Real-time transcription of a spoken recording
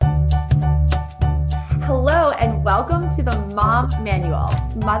welcome to the Mom Manual.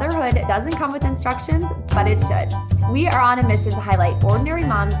 Motherhood doesn't come with instructions, but it should. We are on a mission to highlight ordinary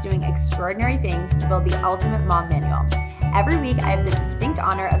moms doing extraordinary things to build the ultimate mom manual. Every week, I have the distinct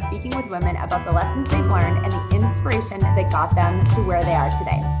honor of speaking with women about the lessons they've learned and the inspiration that got them to where they are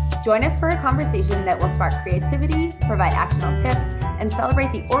today. Join us for a conversation that will spark creativity, provide actionable tips, and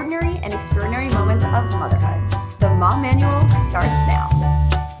celebrate the ordinary and extraordinary moments of motherhood. The Mom Manual starts now.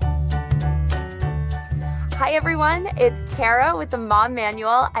 Hi everyone, it's Tara with the Mom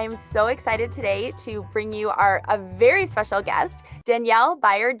Manual. I am so excited today to bring you a very special guest, Danielle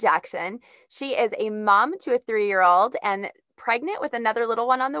Bayard Jackson. She is a mom to a 3-year-old and pregnant with another little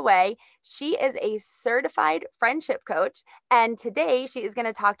one on the way. She is a certified friendship coach, and today she is going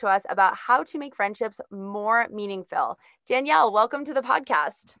to talk to us about how to make friendships more meaningful. Danielle, welcome to the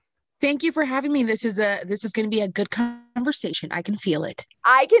podcast. Thank you for having me. This is going to be a good conversation. I can feel it.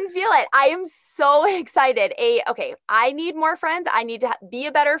 I can feel it. I am so excited. Okay, I need more friends. I need to be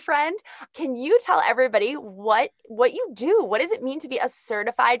a better friend. Can you tell everybody what you do? What does it mean to be a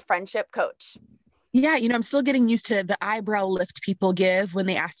certified friendship coach? Yeah, I'm still getting used to the eyebrow lift people give when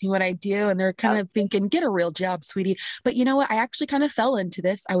they ask me what I do, and they're kind of thinking, get a real job, sweetie. But you know what? I actually kind of fell into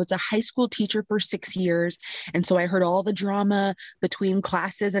this. I was a high school teacher for 6 years. And so I heard all the drama between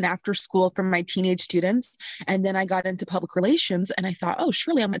classes and after school from my teenage students. And then I got into public relations and I thought, oh,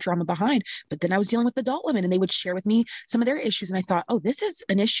 surely I'm a drama behind. But then I was dealing with adult women and they would share with me some of their issues. And I thought, oh, this is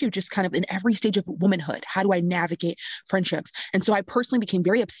an issue just kind of in every stage of womanhood. How do I navigate friendships? And so I personally became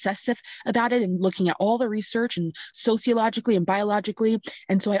very obsessive about it and looking at all the research and sociologically and biologically.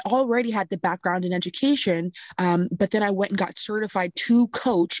 And so I already had the background in education, but then I went and got certified to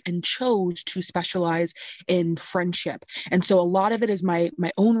coach and chose to specialize in friendship. And so a lot of it is my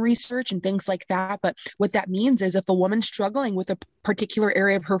own research and things like that. But what that means is if a woman's struggling with a particular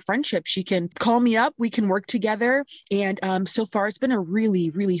area of her friendship, she can call me up, we can work together. And so far, it's been a really,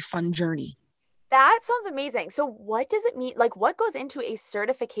 really fun journey. That sounds amazing. So what does it mean? Like, what goes into a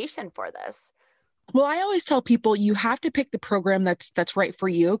certification for this? Well, I always tell people you have to pick the program that's right for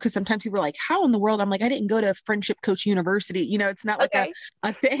you, because sometimes people are like, how in the world? I'm like, I didn't go to Friendship Coach University. It's not like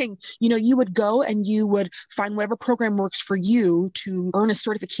a thing. You would go and you would find whatever program works for you to earn a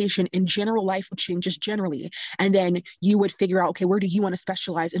certification in general life coaching, just generally. And then you would figure out, okay, where do you want to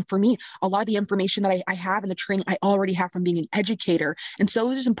specialize? And for me, a lot of the information that I have in the training, I already have from being an educator. And so it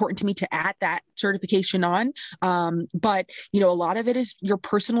was just important to me to add that certification on. But a lot of it is your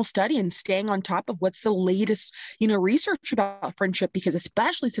personal study and staying on top of what's the latest, research about friendship, because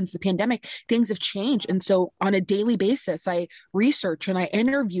especially since the pandemic, things have changed. And so on a daily basis, I research and I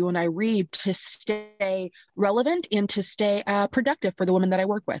interview and I read to stay relevant and to stay productive for the women that I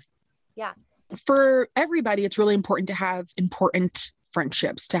work with. Yeah. For everybody, it's really important to have important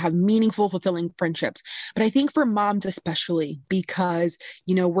friendships, to have meaningful, fulfilling friendships. But I think for moms especially, because,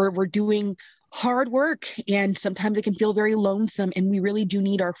 we're doing hard work and sometimes it can feel very lonesome and we really do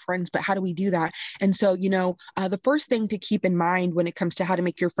need our friends, but how do we do that? And so, the first thing to keep in mind when it comes to how to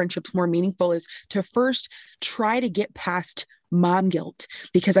make your friendships more meaningful is to first try to get past mom guilt,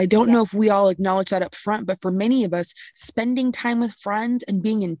 because I don't know if we all acknowledge that up front, but for many of us, spending time with friends and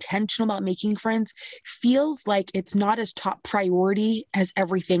being intentional about making friends feels like it's not as top priority as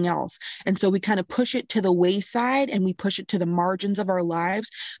everything else. And so we kind of push it to the wayside and we push it to the margins of our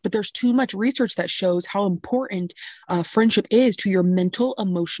lives. But there's too much research that shows how important friendship is to your mental,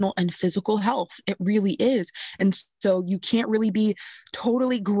 emotional, and physical health. It really is. And so you can't really be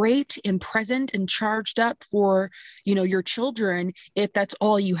totally great and present and charged up for, your children if that's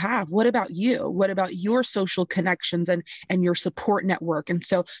all you have. What about you? What about your social connections and your support network? And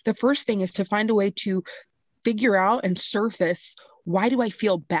so the first thing is to find a way to figure out and surface, why do I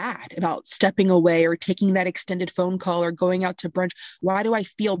feel bad about stepping away or taking that extended phone call or going out to brunch? Why do I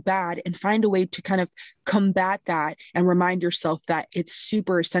feel bad? And find a way to kind of combat that and remind yourself that it's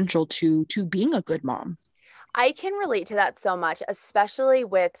super essential to being a good mom. I can relate to that so much, especially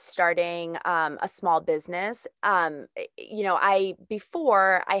with starting a small business.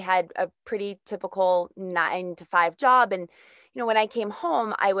 Before I had a pretty typical 9 to 5 job, and when I came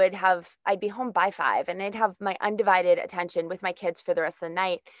home, I'd be home by 5, and I'd have my undivided attention with my kids for the rest of the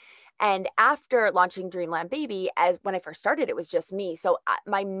night. And after launching Dreamland Baby, as when I first started, it was just me. So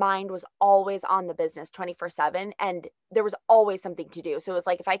my mind was always on the business 24/7, and there was always something to do. So it was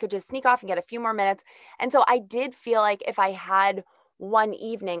like, if I could just sneak off and get a few more minutes. And so I did feel like if I had one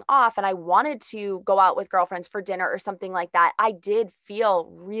evening off and I wanted to go out with girlfriends for dinner or something like that, I did feel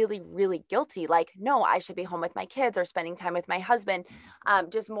really, really guilty. Like, no, I should be home with my kids or spending time with my husband,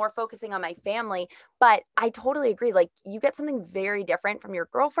 just more focusing on my family. But I totally agree. Like, you get something very different from your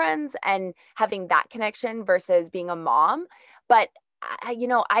girlfriends and having that connection versus being a mom. But I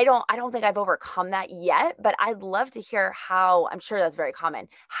don't think I've overcome that yet, but I'd love to hear how. I'm sure that's very common.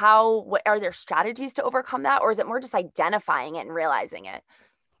 What are there strategies to overcome that? Or is it more just identifying it and realizing it?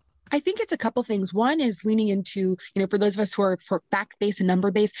 I think it's a couple things. One is leaning into, for those of us who are for fact-based and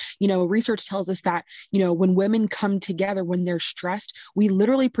number-based, research tells us that, when women come together, when they're stressed, we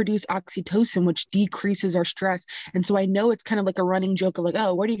literally produce oxytocin, which decreases our stress. And so I know it's kind of like a running joke of like,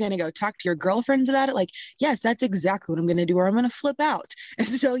 oh, what are you going to go talk to your girlfriends about it? Like, yes, that's exactly what I'm going to do, or I'm going to flip out. And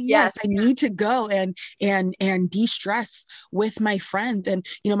so, yes, I need to go and de-stress with my friends. And,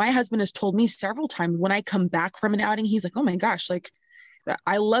 my husband has told me several times when I come back from an outing, he's like, oh my gosh, like,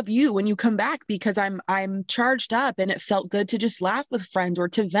 I love you when you come back because I'm charged up and it felt good to just laugh with friends or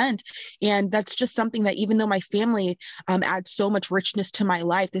to vent. And that's just something that even though my family adds so much richness to my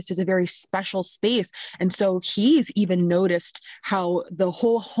life, this is a very special space. And so he's even noticed how the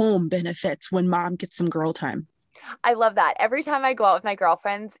whole home benefits when mom gets some girl time. I love that. Every time I go out with my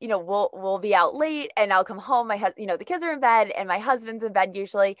girlfriends, we'll be out late and I'll come home. The kids are in bed and my husband's in bed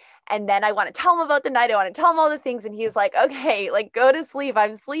usually. And then I want to tell him about the night. I want to tell him all the things. And he's like, okay, like go to sleep.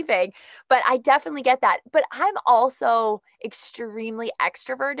 I'm sleeping. But I definitely get that. But I'm also extremely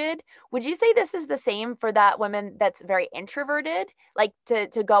extroverted. Would you say this is the same for that woman that's very introverted, like to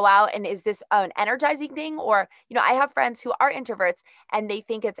go out? And is this an energizing thing? Or, I have friends who are introverts and they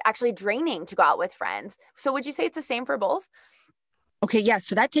think it's actually draining to go out with friends. So would you say it's the same for both? Okay, yeah.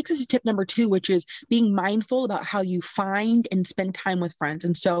 So that takes us to tip number two, which is being mindful about how you find and spend time with friends.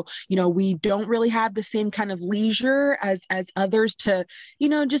 And so, we don't really have the same kind of leisure as others to,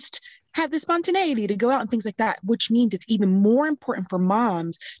 just have the spontaneity to go out and things like that, which means it's even more important for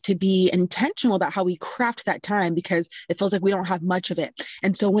moms to be intentional about how we craft that time because it feels like we don't have much of it.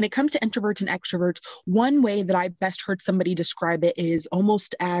 And so when it comes to introverts and extroverts, one way that I best heard somebody describe it is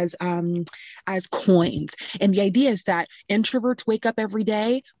almost as coins. And the idea is that introverts wake up every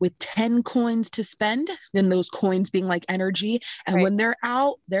day with 10 coins to spend, then those coins being like energy. And Right. when they're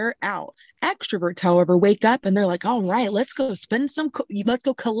out, they're out. Extroverts, however, wake up and they're like, all right, let's go let's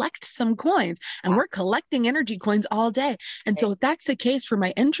go collect some coins. And we're collecting energy coins all day. And so if that's the case for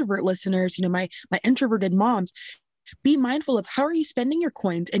my introvert listeners, my introverted moms, be mindful of how are you spending your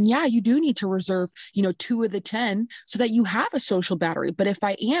coins. And yeah, you do need to reserve, 2 of the 10 so that you have a social battery. But if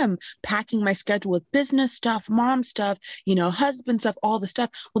I am packing my schedule with business stuff, mom stuff, husband stuff, all the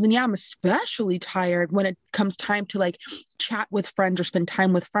stuff, well, then yeah, I'm especially tired when it comes time to like chat with friends or spend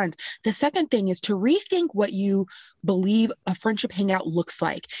time with friends. The second thing is to rethink what you believe a friendship hangout looks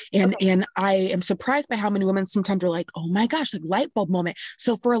like. And I am surprised by how many women sometimes are like, oh my gosh, like light bulb moment.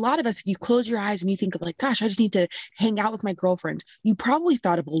 So for a lot of us, if you close your eyes and you think of like, gosh, I just need to hang out with my girlfriends, you probably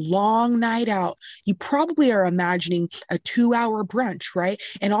thought of a long night out. You probably are imagining a 2-hour brunch, right?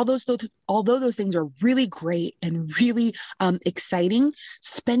 And although those things are really great and really exciting,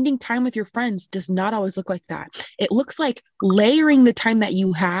 spending time with your friends does not always look like that. It looks like layering the time that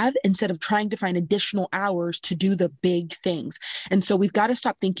you have instead of trying to find additional hours to do the big things. And so we've got to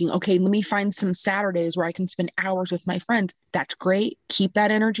stop thinking, okay, let me find some Saturdays where I can spend hours with my friends. That's great. Keep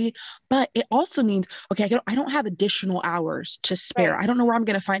that energy. But it also means, okay, I don't have additional hours to spare. Right. I don't know where I'm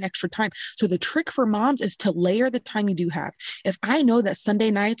going to find extra time. So the trick for moms is to layer the time you do have. If I know that Sunday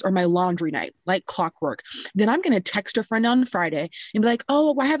nights are my laundry night, like clockwork, then I'm going to text a friend on Friday and be like,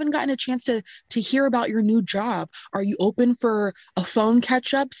 oh, I haven't gotten a chance to hear about your new job. Are you open for a phone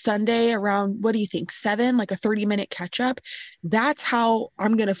catch up Sunday around, what do you think, 7, like a 30-minute catch up? That's how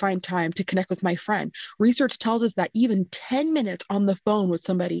I'm going to find time to connect with my friend. Research tells us that even 10 minutes on the phone with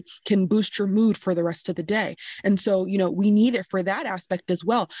somebody can boost your mood for the rest of the day. And so, we need it for that aspect as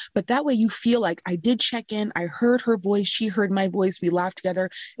well. But that way you feel like I did check in, I heard her voice, she heard my voice, we laughed together.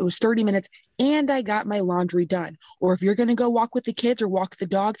 It was 30 minutes and I got my laundry done. Or if you're going to go walk with the kids or walk the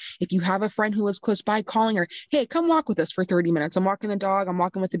dog, if you have a friend who lives close by, calling her, hey, come walk with us for 30 minutes. I'm walking the dog, I'm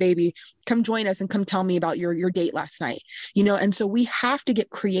walking with the baby. Come join us and come tell me about your date last night. And so we have to get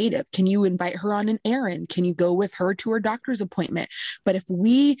creative. Can you invite her on an errand? Can you go with her to her doctor's appointment? But if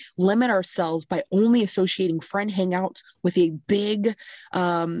we limit ourselves by only associating friend hangouts with a big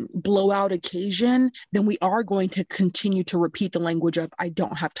blowout occasion, then we are going to continue to repeat the language of, I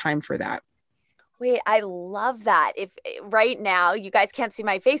don't have time for that. Wait, I love that. If right now you guys can't see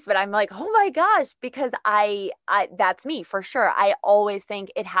my face, but I'm like, oh my gosh, because I that's me for sure. I always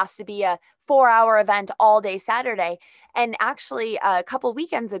think it has to be a 4 hour event all day Saturday. And actually, a couple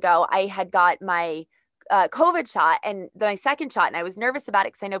weekends ago, I had got my COVID shot and my second shot, and I was nervous about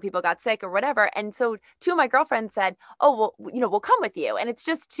it because I know people got sick or whatever. And so two of my girlfriends said, "Oh, well, we'll come with you," and it's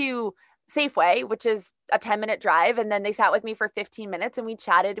just to Safeway, which is a 10-minute drive. And then they sat with me for 15 minutes and we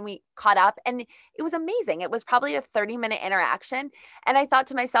chatted and we caught up. And it was amazing. It was probably a 30-minute interaction. And I thought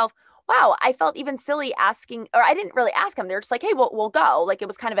to myself, wow, I felt even silly asking, or I didn't really ask them. They're just like, hey, we'll go. Like it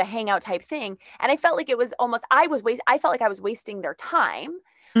was kind of a hangout type thing. And I felt like it was almost, I felt like I was wasting their time.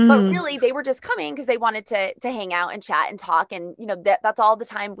 But Mm. really, they were just coming because they wanted to hang out and chat and talk, and that's all the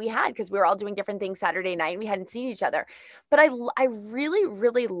time we had because we were all doing different things Saturday night. And we hadn't seen each other, but I really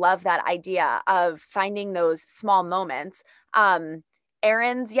really love that idea of finding those small moments.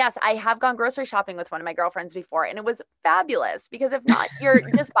 Errands, yes, I have gone grocery shopping with one of my girlfriends before, and it was fabulous because if not, you're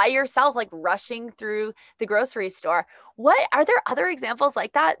just by yourself, like rushing through the grocery store. What are there other examples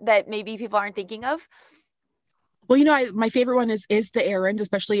like that maybe people aren't thinking of? Well, my favorite one is the errands,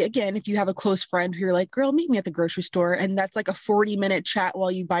 especially again, if you have a close friend who you're like, girl, meet me at the grocery store. And that's like a 40-minute chat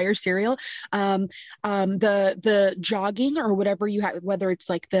while you buy your cereal. The jogging or whatever you have, whether it's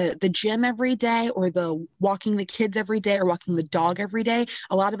like the gym every day or the walking the kids every day or walking the dog every day.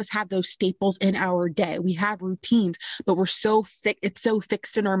 A lot of us have those staples in our day. We have routines, but it's so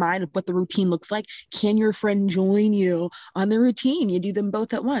fixed in our mind of what the routine looks like. Can your friend join you on the routine? You do them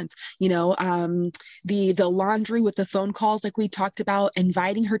both at once. The laundry with the phone calls, like we talked about,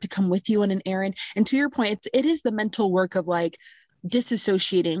 inviting her to come with you on an errand. And to your point, it is the mental work of like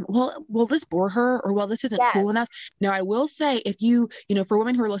disassociating. Well, will this bore her? Or well, this isn't Yes. cool enough. Now, I will say, if for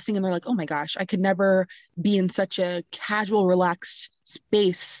women who are listening and they're like, oh my gosh, I could never be in such a casual, relaxed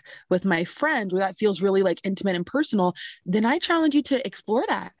space with my friend where that feels really like intimate and personal, then I challenge you to explore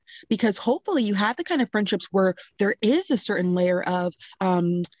that. Because hopefully you have the kind of friendships where there is a certain layer of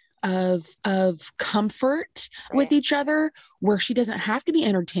comfort with Right. each other, where she doesn't have to be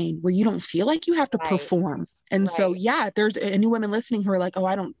entertained, where you don't feel like you have to Right. perform. And so, Right. yeah, if there's any women listening who are like, oh,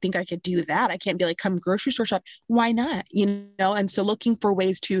 I don't think I could do that. I can't be like, come grocery store shop. Why not? And so looking for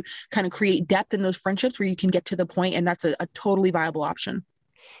ways to kind of create depth in those friendships where you can get to the point, and that's a totally viable option.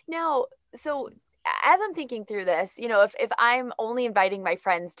 Now, so as I'm thinking through this, if I'm only inviting my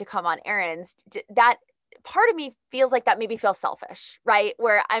friends to come on errands, that part of me feels like that maybe feels selfish, right?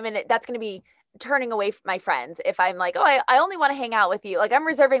 Where I'm in it, that's going to be turning away from my friends. If I'm like, oh, I only want to hang out with you. Like I'm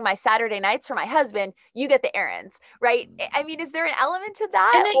reserving my Saturday nights for my husband. You get the errands, right? I mean, is there an element to And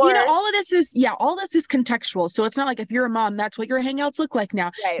that then, or? all this is contextual. So it's not like if you're a mom, that's what your hangouts look like now.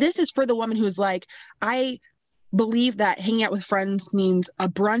 Right. This is for the woman who's like, I believe that hanging out with friends means a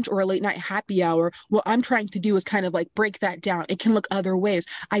brunch or a late night happy hour. What I'm trying to do is kind of like break that down. It can look other ways.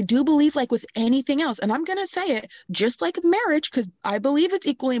 I do believe, like with anything else, and I'm going to say it just like marriage, because I believe it's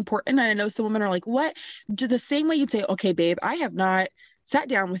equally important. And I know some women are like, what? The same way you'd say, okay, babe, I have not sat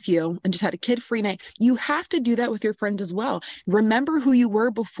down with you and just had a kid-free night. You have to do that with your friends as well. Remember who you were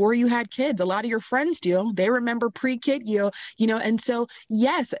before you had kids. A lot of your friends do. They remember pre-kid and so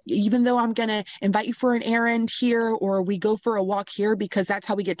yes, even though I'm going to invite you for an errand here or we go for a walk here because that's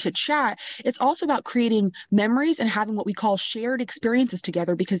how we get to chat, it's also about creating memories and having what we call shared experiences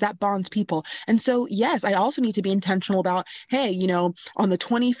together, because that bonds people. And so yes, I also need to be intentional about, hey, on the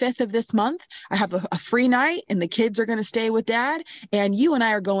 25th of this month, I have a free night and the kids are going to stay with dad, and you and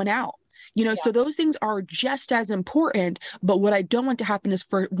I are going out. So those things are just as important. But what I don't want to happen is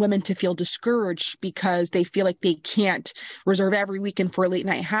for women to feel discouraged because they feel like they can't reserve every weekend for a late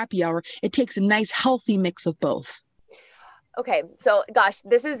night happy hour. It takes a nice, healthy mix of both. Okay, so gosh,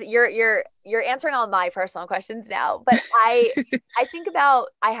 this is you're answering all my personal questions now, but I think about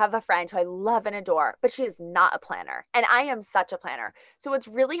I have a friend who I love and adore, but she is not a planner, and I am such a planner. So it's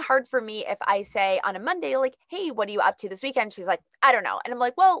really hard for me if I say on a Monday like, "Hey, what are you up to this weekend?" She's like, "I don't know." And I'm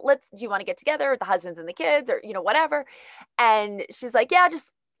like, "Well, do you want to get together with the husbands and the kids or, whatever?" And she's like, "Yeah,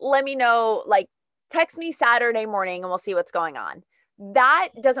 just let me know, like text me Saturday morning and we'll see what's going on." That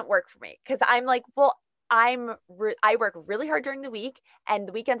doesn't work for me because I'm like, well, I work really hard during the week, and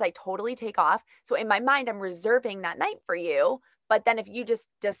the weekends I totally take off. So in my mind, I'm reserving that night for you. But then if you just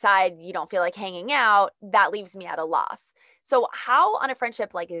decide you don't feel like hanging out, that leaves me at a loss. So how on a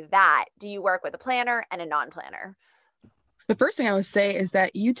friendship like that do you work with a planner and a non-planner? The first thing I would say is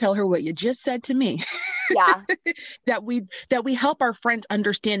that you tell her what you just said to me. Yeah. that we help our friends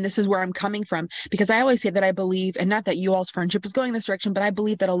understand this is where I'm coming from. Because I always say that I believe, and not that you all's friendship is going this direction, but I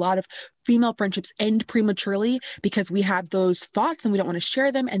believe that a lot of female friendships end prematurely because we have those thoughts and we don't want to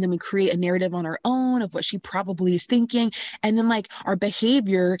share them. And then we create a narrative on our own of what she probably is thinking. And then like our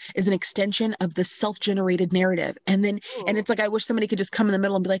behavior is an extension of the self-generated narrative. And Ooh. it's like, I wish somebody could just come in the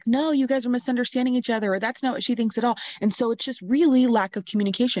middle and be like, no, you guys are misunderstanding each other, or that's not what she thinks at all. And so it's just really lack of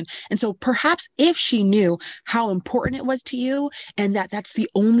communication. And so perhaps if she knew how important it was to you and that that's the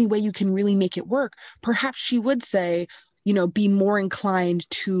only way you can really make it work, perhaps she would say, be more inclined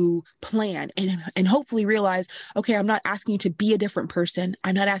to plan and hopefully realize, okay, I'm not asking you to be a different person.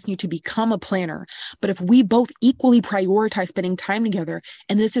 I'm not asking you to become a planner. But if we both equally prioritize spending time together,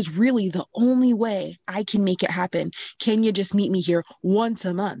 and this is really the only way I can make it happen, can you just meet me here once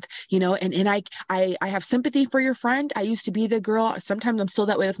a month? And I have sympathy for your friend. I used to be the girl. Sometimes I'm still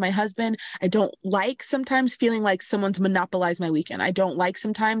that way with my husband. I don't like sometimes feeling like someone's monopolized my weekend. I don't like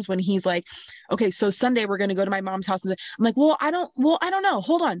sometimes when he's like, okay, so Sunday we're going to go to my mom's house. And I'm like, well, I don't know.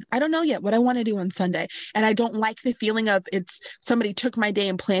 Hold on. I don't know yet what I want to do on Sunday. And I don't like the feeling of it's somebody took my day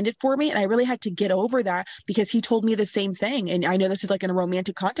and planned it for me. And I really had to get over that because he told me the same thing. And I know this is like in a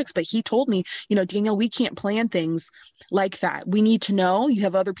romantic context, but he told me, Danielle, we can't plan things like that. We need to know you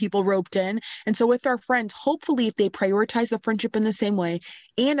have other people roped in. And so with our friends, hopefully if they prioritize the friendship in the same way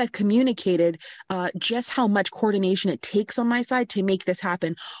and I've communicated just how much coordination it takes on my side to make this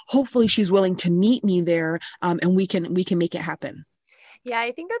happen, hopefully she's willing to meet me there, and we can make it happen. Yeah,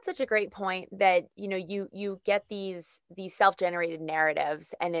 I think that's such a great point that, you get these self-generated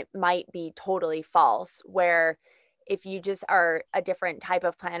narratives and it might be totally false where if you just are a different type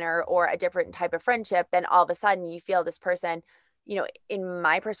of planner or a different type of friendship, then all of a sudden you feel this person, in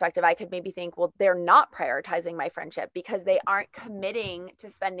my perspective, I could maybe think, well, they're not prioritizing my friendship because they aren't committing to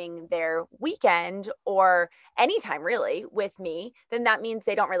spending their weekend or anytime really with me, then that means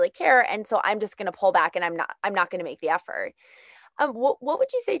they don't really care. And so I'm just going to pull back and I'm not going to make the effort. What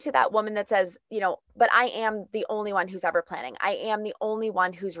would you say to that woman that says, but I am the only one who's ever planning. I am the only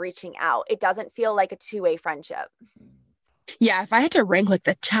one who's reaching out. It doesn't feel like a two-way friendship. Yeah, if I had to rank like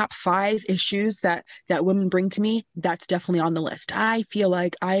the top 5 issues that women bring to me, that's definitely on the list. I feel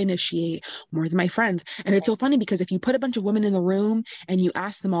like I initiate more than my friends. And it's so funny because if you put a bunch of women in the room and you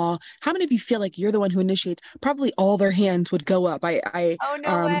ask them all, how many of you feel like you're the one who initiates? Probably all their hands would go up. Oh,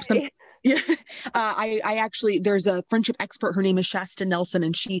 no way. Yeah, I actually, there's a friendship expert. Her name is Shasta Nelson,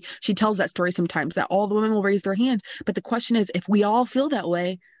 and she tells that story sometimes that all the women will raise their hands. But the question is, if we all feel that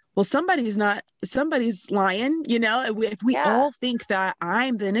way, well, somebody's lying. If we Yeah. all think that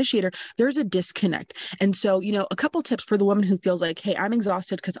I'm the initiator, there's a disconnect. And so, a couple tips for the woman who feels like, hey, I'm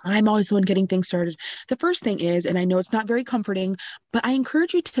exhausted because I'm always the one getting things started. The first thing is, and I know it's not very comforting, but I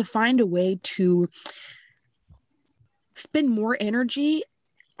encourage you to find a way to spend more energy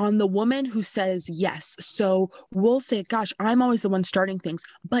on the woman who says yes. So we'll say, gosh, I'm always the one starting things,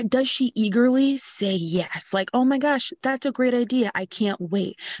 but does she eagerly say yes? Like, oh my gosh, that's a great idea. I can't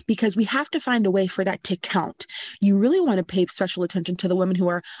wait. Because we have to find a way for that to count. You really want to pay special attention to the women who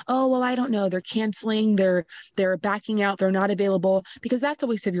are, oh, well, I don't know. They're canceling, they're backing out, they're not available, because that's a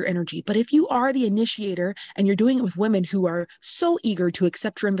waste of your energy. But if you are the initiator and you're doing it with women who are so eager to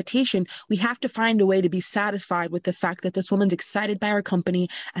accept your invitation, we have to find a way to be satisfied with the fact that this woman's excited by our company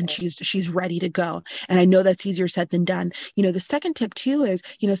and she's ready to go. And I know that's easier said than done. The second tip too is,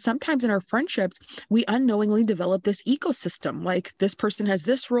 sometimes in our friendships, we unknowingly develop this ecosystem. Like this person has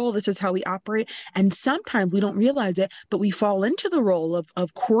this role, this is how we operate. And sometimes we don't realize it, but we fall into the role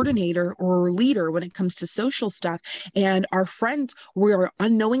of coordinator or leader when it comes to social stuff. And our friends, we're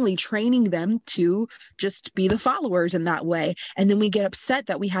unknowingly training them to just be the followers in that way. And then we get upset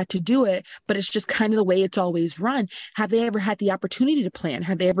that we had to do it, but it's just kind of the way it's always run. Have they ever had the opportunity to plan?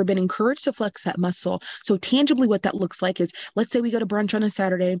 Have they ever been encouraged to flex that muscle? So tangibly what that looks like is, let's say we go to brunch on a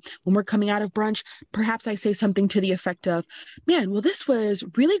Saturday. When we're coming out of brunch, perhaps I say something to the effect of, man, well, this was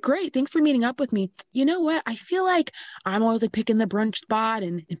really great. Thanks for meeting up with me. You know what? I feel like I'm always like picking the brunch spot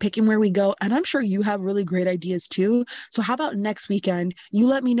and picking where we go. And I'm sure you have really great ideas too. So how about next weekend, you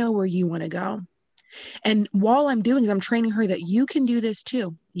let me know where you want to go? And while I'm doing it, I'm training her that you can do this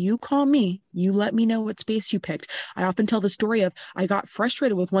too. You call me, you let me know what space you picked. I often tell the story of I got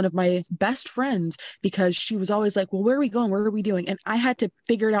frustrated with one of my best friends because she was always like, well, where are we going? Where are we doing? And I had to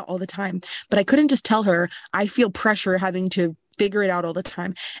figure it out all the time. But I couldn't just tell her, I feel pressure having to figure it out all the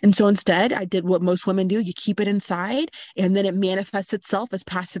time. And so instead, I did what most women do. You keep it inside, and then it manifests itself as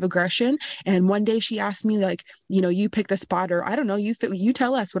passive aggression. And one day she asked me, like, you pick the spot, or I don't know, you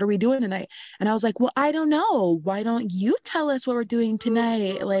tell us, what are we doing tonight? And I was like, well, I don't know. Why don't you tell us what we're doing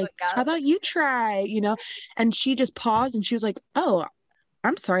tonight? Ooh, Like, how yeah. about you try? And she just paused and she was like, oh,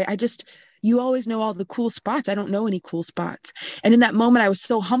 I'm sorry. You always know all the cool spots. I don't know any cool spots. And in that moment, I was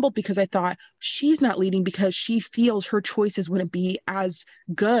so humbled because I thought she's not leading because she feels her choices wouldn't be as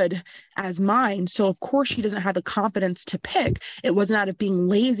good as mine. So, of course, she doesn't have the confidence to pick. It wasn't out of being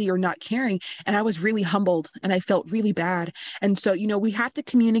lazy or not caring. And I was really humbled and I felt really bad. And so, we have to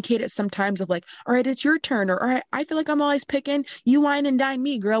communicate it sometimes of like, all right, it's your turn. Or, all right, I feel like I'm always picking. You wine and dine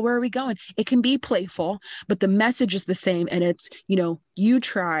me, girl. Where are we going? It can be playful, but the message is the same. And it's, you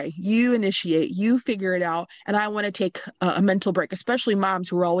try, you initiate, you figure it out. And I want to take a mental break, especially moms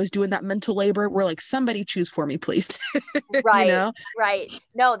who are always doing that mental labor. We're like, somebody choose for me, please. you Right, know? right.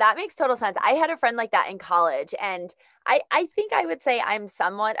 No, that makes total sense. I had a friend like that in college, and I think I would say I'm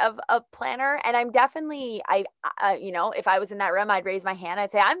somewhat of a planner, and I'm definitely, if I was in that room, I'd raise my hand.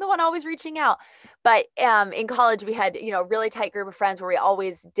 I'd say I'm the one always reaching out. But in college, we had, a really tight group of friends where we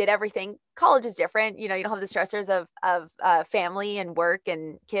always did everything. College is different. You don't have the stressors of family and work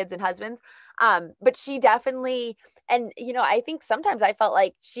and kids and husbands. But she definitely, and I think sometimes I felt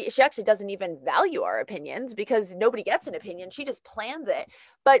like she actually doesn't even value our opinions because nobody gets an opinion. She just plans it.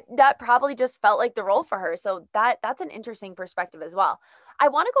 But that probably just felt like the role for her. So that's an interesting perspective as well. I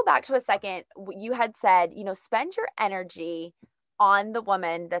want to go back to a second. You had said, spend your energy on the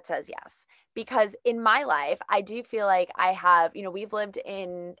woman that says yes. Because in my life, I do feel like I have, we've lived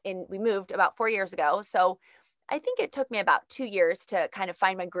we moved about 4 years ago. So I think it took me about 2 years to kind of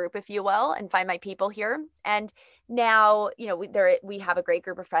find my group, if you will, and find my people here. And now, we have a great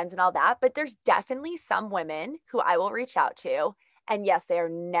group of friends and all that, but there's definitely some women who I will reach out to. And yes, they are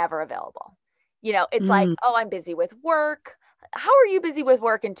never available. It's like, Mm. oh, I'm busy with work. How are you busy with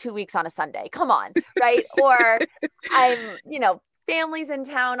work in 2 weeks on a Sunday? Come on. Right. Or I'm, families in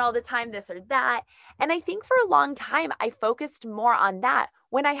town all the time, this or that. And I think for a long time, I focused more on that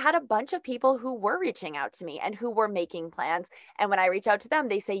when I had a bunch of people who were reaching out to me and who were making plans. And when I reach out to them,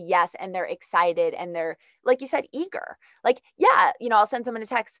 they say yes, and they're excited and they're, like you said, eager. Like, yeah, I'll send someone a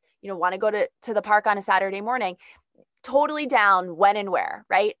text, want to go to the park on a Saturday morning. Totally down, when and where,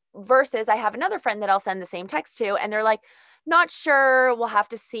 right? Versus I have another friend that I'll send the same text to, and they're like, not sure, we'll have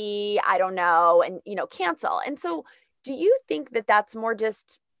to see, I don't know, and cancel. And so do you think that that's more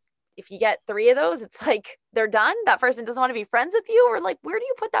just, if you get three of those, it's like they're done, that person doesn't want to be friends with you? Or like, where do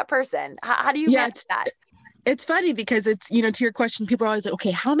you put that person? How do you Yeah, manage that? it's funny because to your question, people are always like, okay,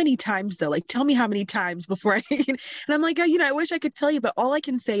 how many times though? Like, tell me how many times before and I'm like, I wish I could tell you, but all I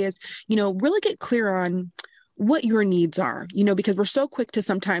can say is, really get clear on what your needs are, because we're so quick to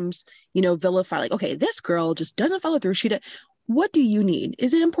sometimes, vilify, like, okay, this girl just doesn't follow through. What do you need?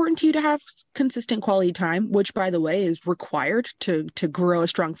 Is it important to you to have consistent quality time, which by the way is required to grow a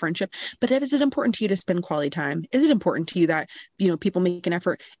strong friendship? But is it important to you to spend quality time? Is it important to you that, people make an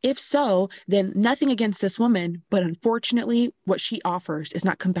effort? If so, then nothing against this woman, but unfortunately, what she offers is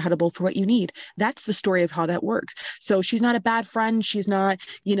not compatible for what you need. That's the story of how that works. So she's not a bad friend. She's not,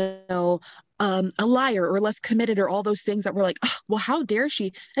 a liar or less committed or all those things that we're like, oh, well, how dare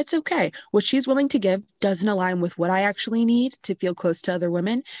she? It's okay. What she's willing to give doesn't align with what I actually need to feel close to other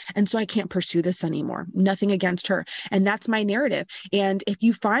women. And so I can't pursue this anymore. Nothing against her. And that's my narrative. And if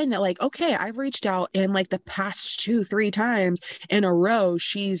you find that, like, okay, I've reached out and like the past 2, 3 times in a row,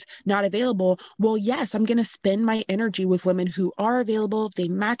 she's not available. Well, yes, I'm going to spend my energy with women who are available. They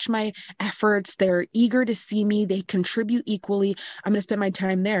match my efforts. They're eager to see me. They contribute equally. I'm going to spend my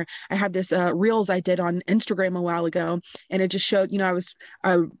time there. I have this reels I did on Instagram a while ago, and it just showed, I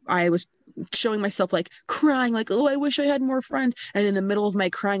was showing myself like crying, like, oh, I wish I had more friends. And in the middle of my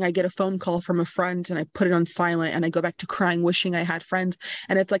crying, I get a phone call from a friend and I put it on silent and I go back to crying, wishing I had friends.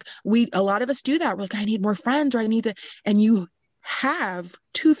 And it's like, a lot of us do that. We're like, I need more friends, or I need to, and you have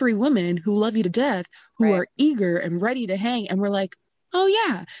 2, 3 women who love you to death, who Right. are eager and ready to hang. And we're like, oh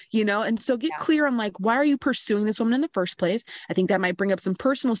yeah, and so get Yeah. clear on like, why are you pursuing this woman in the first place? I think that might bring up some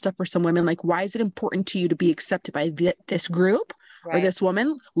personal stuff for some women. Like, why is it important to you to be accepted by this group or Right. this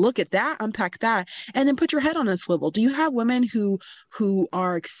woman? Look at that, unpack that, and then put your head on a swivel. Do you have women who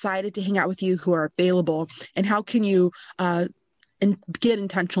are excited to hang out with you, who are available, and how can you and get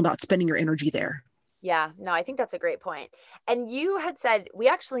intentional about spending your energy there? Yeah, no, I think that's a great point. And you had said we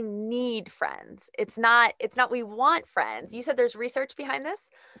actually need friends. It's not we want friends. You said there's research behind this?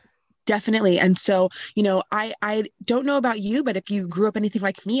 Definitely. And so, I don't know about you, but if you grew up anything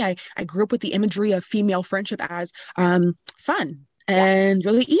like me, I grew up with the imagery of female friendship as fun Yeah. and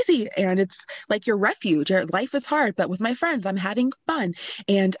really easy. And it's like your refuge. Life is hard, but with my friends, I'm having fun.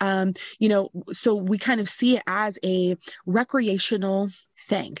 And, so we kind of see it as a recreational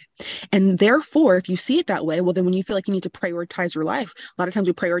thing. And therefore, if you see it that way, well, then when you feel like you need to prioritize your life, a lot of times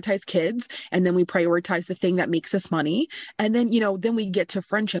we prioritize kids and then we prioritize the thing that makes us money. And then, then we get to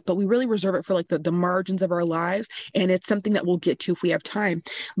friendship, but we really reserve it for like the margins of our lives. And it's something that we'll get to if we have time.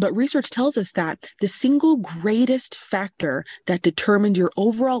 But research tells us that the single greatest factor that determines your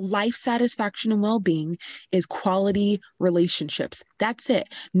overall life satisfaction and well-being is quality relationships. That's it.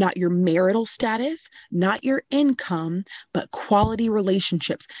 Not your marital status, not your income, but quality relationships.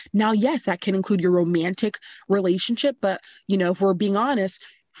 Now, yes, that can include your romantic relationship, but if we're being honest,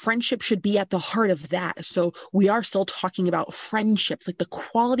 friendship should be at the heart of that. So we are still talking about friendships, like the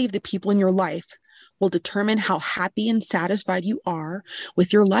quality of the people in your life will determine how happy and satisfied you are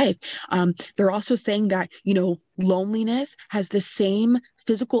with your life. They're also saying that, loneliness has the same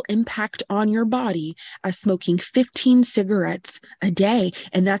physical impact on your body as smoking 15 cigarettes a day.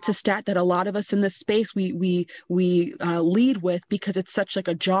 And that's a stat that a lot of us in this space, we lead with because it's such like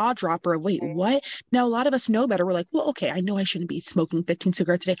a jaw dropper of, wait, what? Now, a lot of us know better. We're like, well, okay, I know I shouldn't be smoking 15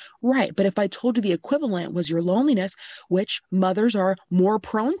 cigarettes a day. Right. But if I told you the equivalent was your loneliness, which mothers are more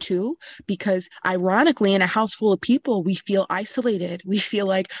prone to, because ironically, in a house full of people, we feel isolated. We feel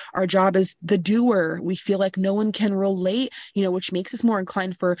like our job is the doer. We feel like no one can relate, which makes us more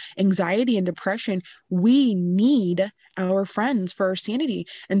inclined for anxiety and depression. We need our friends for our sanity.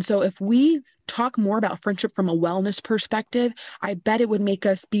 And so if we talk more about friendship from a wellness perspective, I bet it would make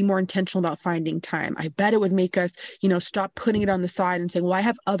us be more intentional about finding time. I bet it would make us, stop putting it on the side and saying, well, I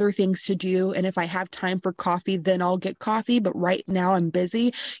have other things to do. And if I have time for coffee, then I'll get coffee. But right now I'm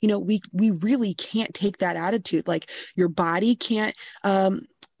busy. We really can't take that attitude. Like your body can't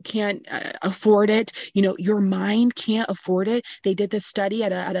afford it. Your mind can't afford it. They did this study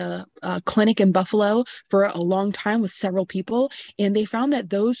at a clinic in Buffalo for a long time with several people, and they found that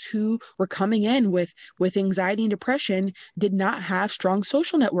those who were coming in with anxiety and depression did not have strong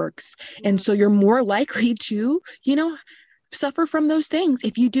social networks. And so you're more likely to, suffer from those things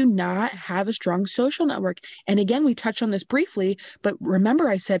if you do not have a strong social network. And again, we touched on this briefly, but remember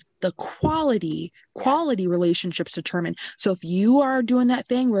I said the quality relationships determine. So if you are doing that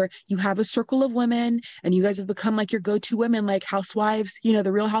thing where you have a circle of women and you guys have become like your go-to women, like housewives, the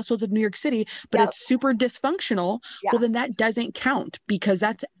Real Housewives of New York City, but it's super dysfunctional, well, then that doesn't count because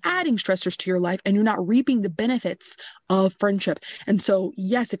that's adding stressors to your life and you're not reaping the benefits of friendship. And so,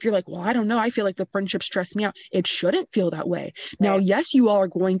 yes, if you're like, well, I don't know, I feel like the friendship stressed me out, it shouldn't feel that way. Now, yes, you all are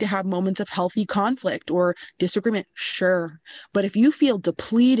going to have moments of healthy conflict or disagreement, sure. But if you feel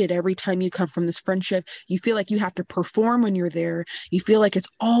depleted every time you come from this friendship, you feel like you have to perform when you're there, you feel like it's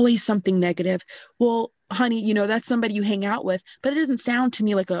always something negative, well, honey, that's somebody you hang out with, but it doesn't sound to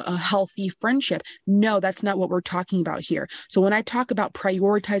me like a healthy friendship. No, that's not what we're talking about here. So when I talk about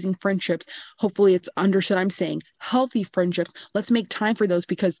prioritizing friendships, hopefully it's understood I'm saying healthy friendships. Let's make time for those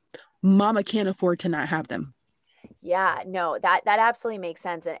because mama can't afford to not have them. Yeah, no, that absolutely makes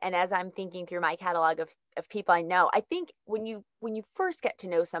sense. And as I'm thinking through my catalog of people I know, I think when you first get to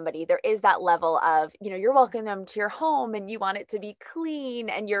know somebody, there is that level of, you're welcoming them to your home and you want it to be clean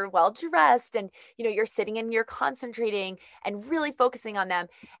and you're well dressed and you're sitting and you're concentrating and really focusing on them.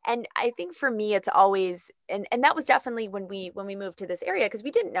 And I think for me it's always and that was definitely when we moved to this area because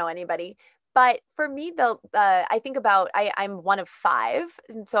we didn't know anybody. But for me, I think about I'm one of five,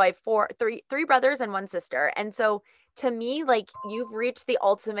 and so I have three brothers and one sister, and so to me, like you've reached the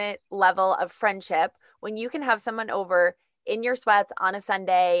ultimate level of friendship when you can have someone over in your sweats on a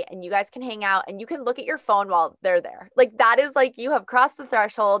Sunday, and you guys can hang out, and you can look at your phone while they're there. Like that is like you have crossed the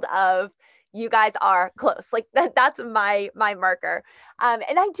threshold of you guys are close. Like that's my marker.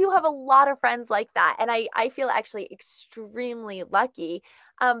 And I do have a lot of friends like that, and I feel actually extremely lucky.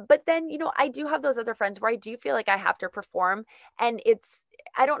 But then, I do have those other friends where I do feel like I have to perform. And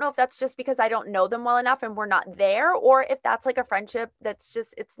I don't know if that's just because I don't know them well enough and we're not there, or if that's like a friendship that's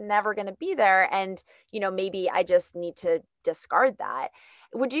just, it's never going to be there. And, maybe I just need to discard that.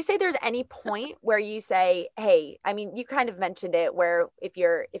 Would you say there's any point where you say, hey, I mean, you kind of mentioned it where if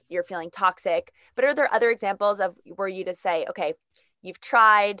you're feeling toxic, but are there other examples of where you just say, okay, you've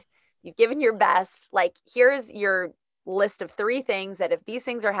tried, you've given your best, like here's your list of 3 things that if these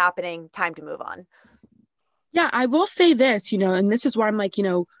things are happening, time to move on? Yeah, I will say this, and this is why I'm like,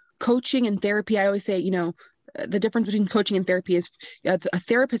 coaching and therapy, I always say, the difference between coaching and therapy is a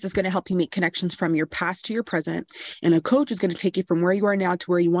therapist is going to help you make connections from your past to your present, and a coach is going to take you from where you are now to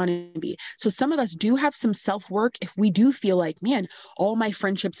where you want to be. So some of us do have some self-work if we do feel like, man, all my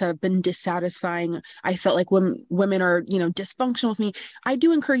friendships have been dissatisfying. I felt like women are, dysfunctional with me. I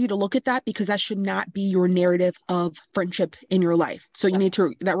do encourage you to look at that, because that should not be your narrative of friendship in your life. So you need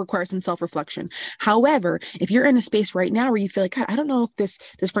to, that requires some self-reflection. However, if you're in a space right now where you feel like, God, I don't know if this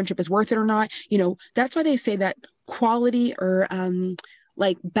friendship is worth it or not, that's why they say that quality or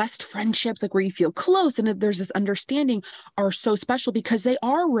like best friendships, like where you feel close and there's this understanding, are so special because they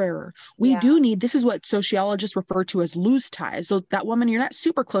are rarer. We do need, this is what sociologists refer to as loose ties. So that woman you're not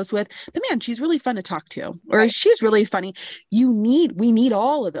super close with, but man, she's really fun to talk to, or she's really funny. We need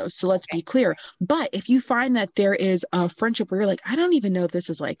all of those. So let's be clear. But if you find that there is a friendship where you're like, I don't even know if this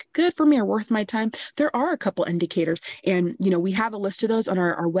is like good for me or worth my time, there are a couple indicators. And, we have a list of those on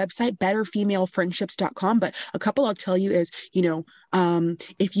our website, betterfemalefriendships.com. But a couple I'll tell you is,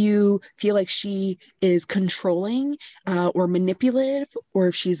 if you feel like she is controlling or manipulative, or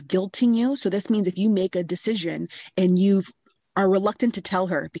if she's guilting you. So this means if you make a decision and you are reluctant to tell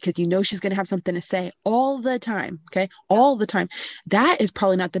her because she's going to have something to say all the time, okay? All the time. That is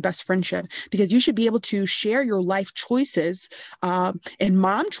probably not the best friendship, because you should be able to share your life choices and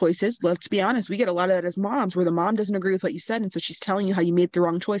mom choices. Let's be honest, we get a lot of that as moms, where the mom doesn't agree with what you said, and so she's telling you how you made the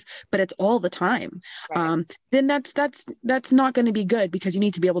wrong choice, but it's all the time. Then that's not going to be good, because you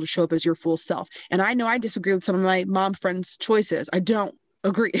need to be able to show up as your full self. And I know I disagree with some of my mom friends' choices. I don't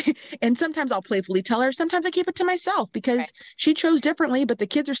agree. And sometimes I'll playfully tell her, sometimes I keep it to myself, because she chose differently, but the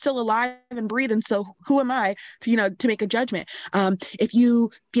kids are still alive and breathing. So who am I to make a judgment? If you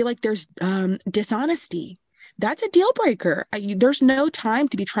feel like there's dishonesty, that's a deal breaker. There's no time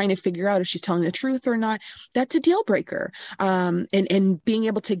to be trying to figure out if she's telling the truth or not. That's a deal breaker. And being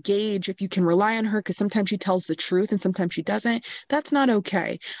able to gauge if you can rely on her, because sometimes she tells the truth and sometimes she doesn't, that's not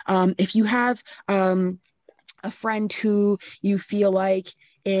okay. If you have a friend who you feel like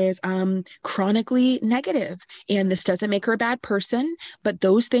is chronically negative, and this doesn't make her a bad person, but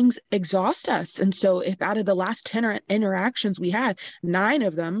those things exhaust us. And so if out of the last 10 interactions we had, 9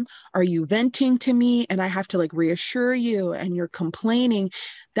 of them are you venting to me and I have to like reassure you and you're complaining,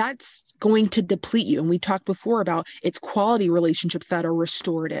 that's going to deplete you. And we talked before about it's quality relationships that are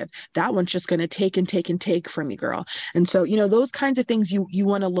restorative. That one's just going to take and take and take from you, girl. And so, those kinds of things you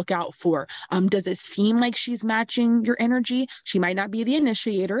want to look out for. Does it seem like she's matching your energy? She might not be the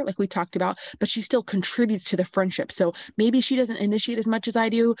initiator, like we talked about, but she still contributes to the friendship. So maybe she doesn't initiate as much as I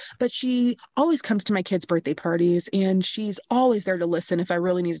do, but she always comes to my kids' birthday parties, and she's always there to listen if I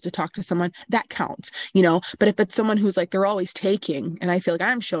really needed to talk to someone. That counts, But if it's someone who's like, they're always taking, and I feel like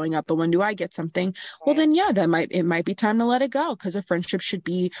I'm showing up, but when do I get something? Well, then yeah, it might be time to let it go, because a friendship should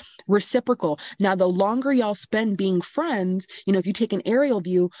be reciprocal. Now, the longer y'all spend being friends, if you take an aerial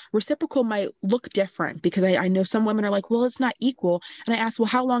view, reciprocal might look different, because I know some women are like, well, it's not equal. And I ask, well,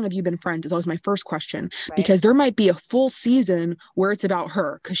 how long have you been friends? Is always my first question, because there might be a full season where it's about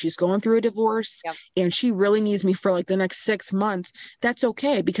her because she's going through a divorce and she really needs me for like the next 6 months. That's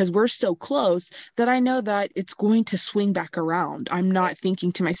okay, because we're so close that I know that it's going to swing back around. I'm not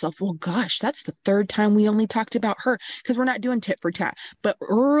thinking to myself, well, gosh, that's the 3rd time we only talked about her, because we're not doing tit for tat. But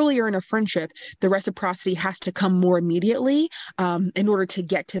earlier in a friendship, the reciprocity has to come more immediately in order to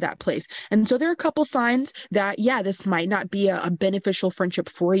get to that place. And so there are a couple signs that, this might not be a beneficial friendship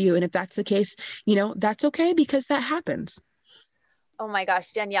for you. And if that's the case, that's okay, because that happens. Oh my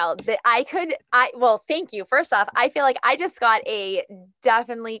gosh, Danielle, well, thank you. First off, I feel like I just got a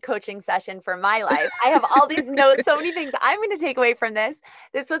definitely coaching session for my life. I have all these notes, so many things I'm going to take away from this.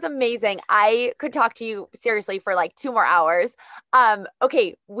 This was amazing. I could talk to you seriously for like 2 more hours.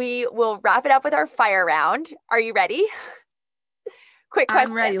 Okay, we will wrap it up with our fire round. Are you ready? Quick question.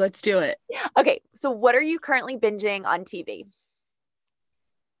 I'm ready. Let's do it. Okay, so what are you currently binging on TV?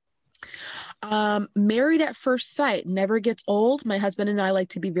 Married at First Sight never gets old. My husband and I like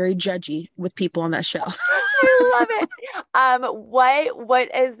to be very judgy with people on that show. I love it.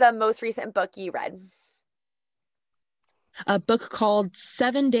 What is the most recent book you read? A book called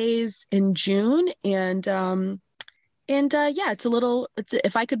 7 Days in June, and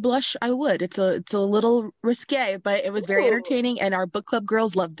if I could blush, I would. It's a little risque, but it was very entertaining, and our book club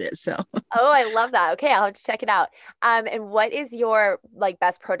girls loved it. So. Oh, I love that. Okay, I'll have to check it out. And what is your like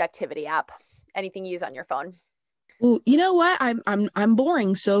best productivity app? Anything you use on your phone? Ooh, you know what? I'm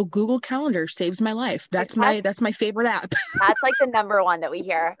boring, so Google Calendar saves my life. That's my favorite app. That's like the number one that we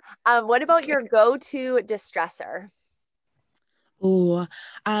hear. What about your go-to distressor? Ooh,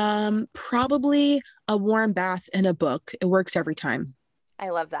 probably a warm bath and a book. It works every time.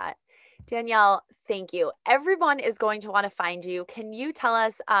 I love that. Danielle, thank you. Everyone is going to want to find you. Can you tell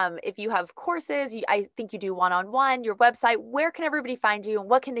us if you have courses? I think you do one-on-one, your website. Where can everybody find you and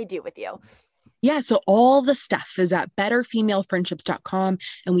what can they do with you? Yeah, so all the stuff is at betterfemalefriendships.com.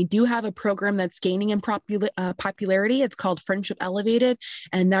 And we do have a program that's gaining in popularity. It's called Friendship Elevated.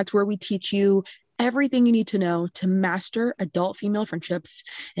 And that's where we teach you everything you need to know to master adult female friendships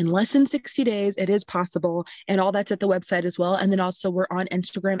in less than 60 days. It is possible. And all that's at the website as well. And then also we're on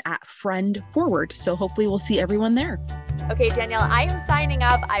Instagram at Friend Forward. So hopefully we'll see everyone there. Okay, Danielle, I am signing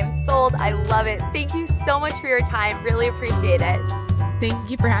up. I'm sold. I love it. Thank you so much for your time. Really appreciate it. Thank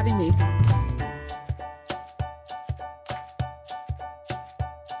you for having me.